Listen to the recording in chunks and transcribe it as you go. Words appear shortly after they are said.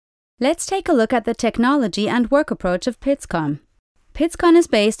Let's take a look at the technology and work approach of PitsCon. PitsCon is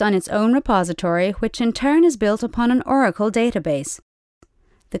based on its own repository, which in turn is built upon an Oracle database.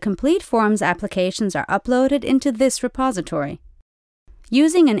 The complete forms applications are uploaded into this repository.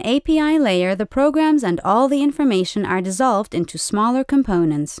 Using an API layer, the programs and all the information are dissolved into smaller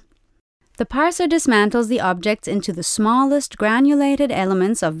components. The parser dismantles the objects into the smallest granulated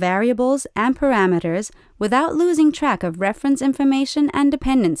elements of variables and parameters without losing track of reference information and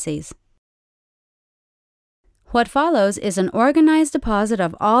dependencies. What follows is an organized deposit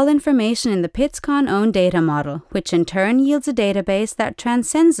of all information in the PitsCon own data model, which in turn yields a database that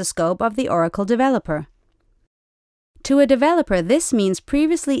transcends the scope of the Oracle developer. To a developer, this means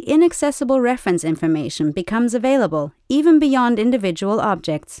previously inaccessible reference information becomes available, even beyond individual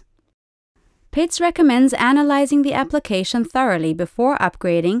objects. Pits recommends analyzing the application thoroughly before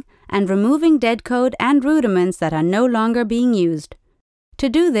upgrading and removing dead code and rudiments that are no longer being used. To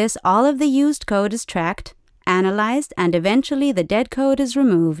do this, all of the used code is tracked, analyzed, and eventually the dead code is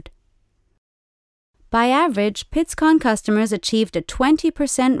removed. By average, PitsCon customers achieved a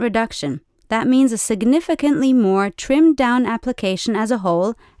 20% reduction. That means a significantly more trimmed-down application as a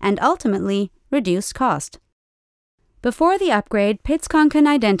whole and ultimately reduced cost. Before the upgrade, PitsCon can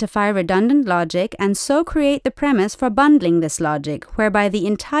identify redundant logic and so create the premise for bundling this logic, whereby the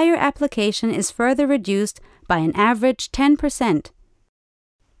entire application is further reduced by an average 10%.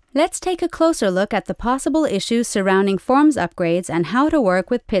 Let's take a closer look at the possible issues surrounding forms upgrades and how to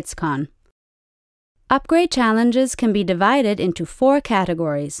work with PitsCon. Upgrade challenges can be divided into 4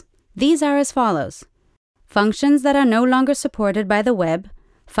 categories. These are as follows: functions that are no longer supported by the web,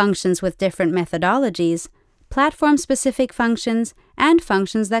 functions with different methodologies, platform-specific functions, and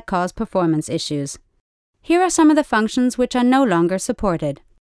functions that cause performance issues. Here are some of the functions which are no longer supported: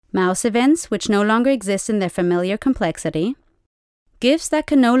 mouse events, which no longer exist in their familiar complexity, GIFs that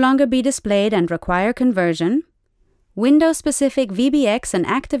can no longer be displayed and require conversion, Windows-specific VBX and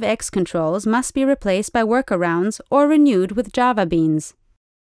ActiveX controls must be replaced by workarounds or renewed with Java beans.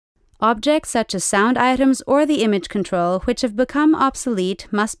 Objects such as sound items or the image control, which have become obsolete,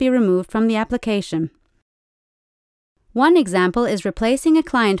 must be removed from the application. One example is replacing a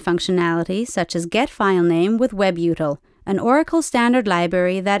client functionality such as getFileName with WebUtil, an Oracle standard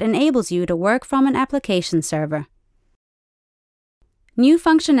library that enables you to work from an application server. New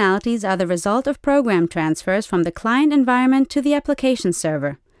functionalities are the result of program transfers from the client environment to the application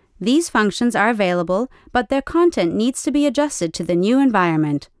server. These functions are available, but their content needs to be adjusted to the new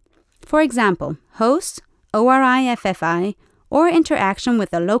environment. For example, hosts, ORI/FFI, or interaction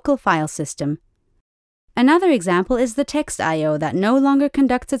with a local file system. Another example is the text I/O that no longer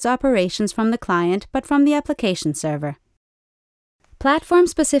conducts its operations from the client but from the application server.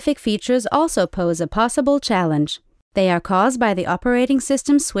 Platform-specific features also pose a possible challenge. They are caused by the operating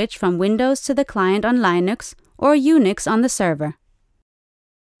system switch from Windows to the client on Linux or Unix on the server.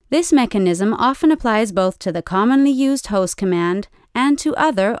 This mechanism often applies both to the commonly used host command and to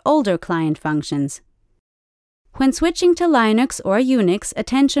other, older client functions. When switching to Linux or Unix,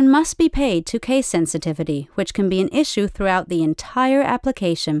 attention must be paid to case sensitivity, which can be an issue throughout the entire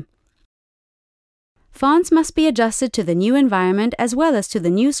application. Fonts must be adjusted to the new environment as well as to the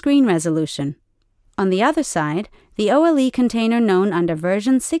new screen resolution. On the other side, the OLE container known under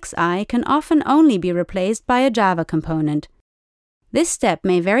version 6i can often only be replaced by a Java component. This step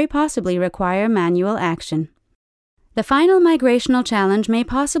may very possibly require manual action. The final migrational challenge may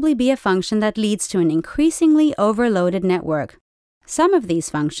possibly be a function that leads to an increasingly overloaded network. Some of these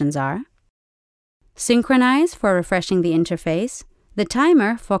functions are synchronize for refreshing the interface, the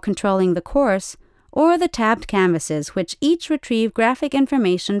timer for controlling the course, or the tabbed canvases, which each retrieve graphic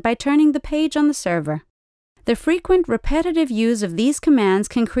information by turning the page on the server. The frequent repetitive use of these commands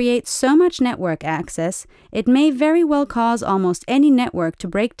can create so much network access, it may very well cause almost any network to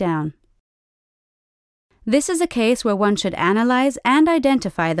break down. This is a case where one should analyze and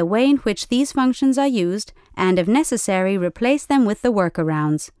identify the way in which these functions are used and, if necessary, replace them with the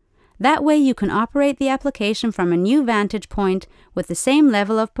workarounds. That way you can operate the application from a new vantage point with the same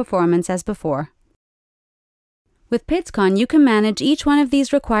level of performance as before. With PitsCon, you can manage each one of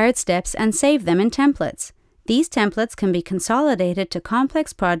these required steps and save them in templates. These templates can be consolidated to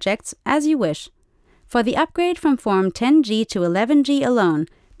complex projects as you wish. For the upgrade from Form 10G to 11G alone,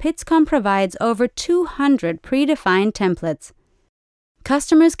 PitsCon provides over 200 predefined templates.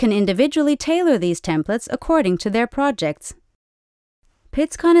 Customers can individually tailor these templates according to their projects.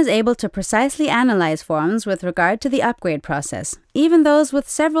 PitsCon is able to precisely analyze forms with regard to the upgrade process, even those with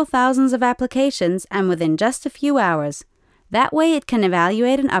several thousands of applications and within just a few hours. That way it can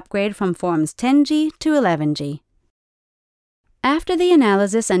evaluate an upgrade from Forms 10G to 11G. After the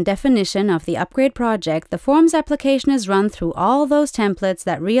analysis and definition of the upgrade project, the Forms application is run through all those templates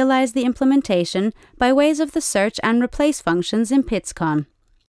that realize the implementation by ways of the search and replace functions in PitsCon.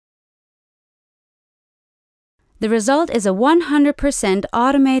 The result is a 100%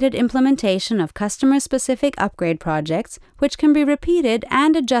 automated implementation of customer-specific upgrade projects, which can be repeated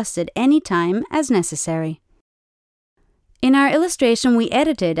and adjusted anytime as necessary. In our illustration, we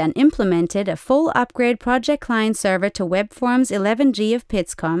edited and implemented a full upgrade project client server to Web Forms 11G of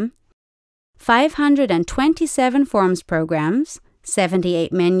PitsCon, 527 forms programs,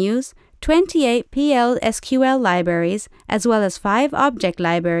 78 menus, 28 PL SQL libraries, as well as 5 object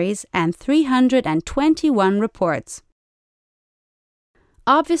libraries and 321 reports.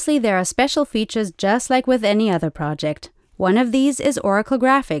 Obviously, there are special features just like with any other project. One of these is Oracle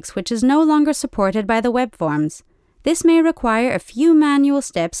Graphics, which is no longer supported by the Web Forms. This may require a few manual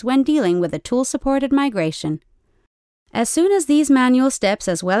steps when dealing with a tool-supported migration. As soon as these manual steps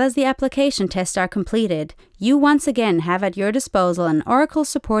as well as the application test are completed, you once again have at your disposal an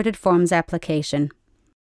Oracle-supported Forms application.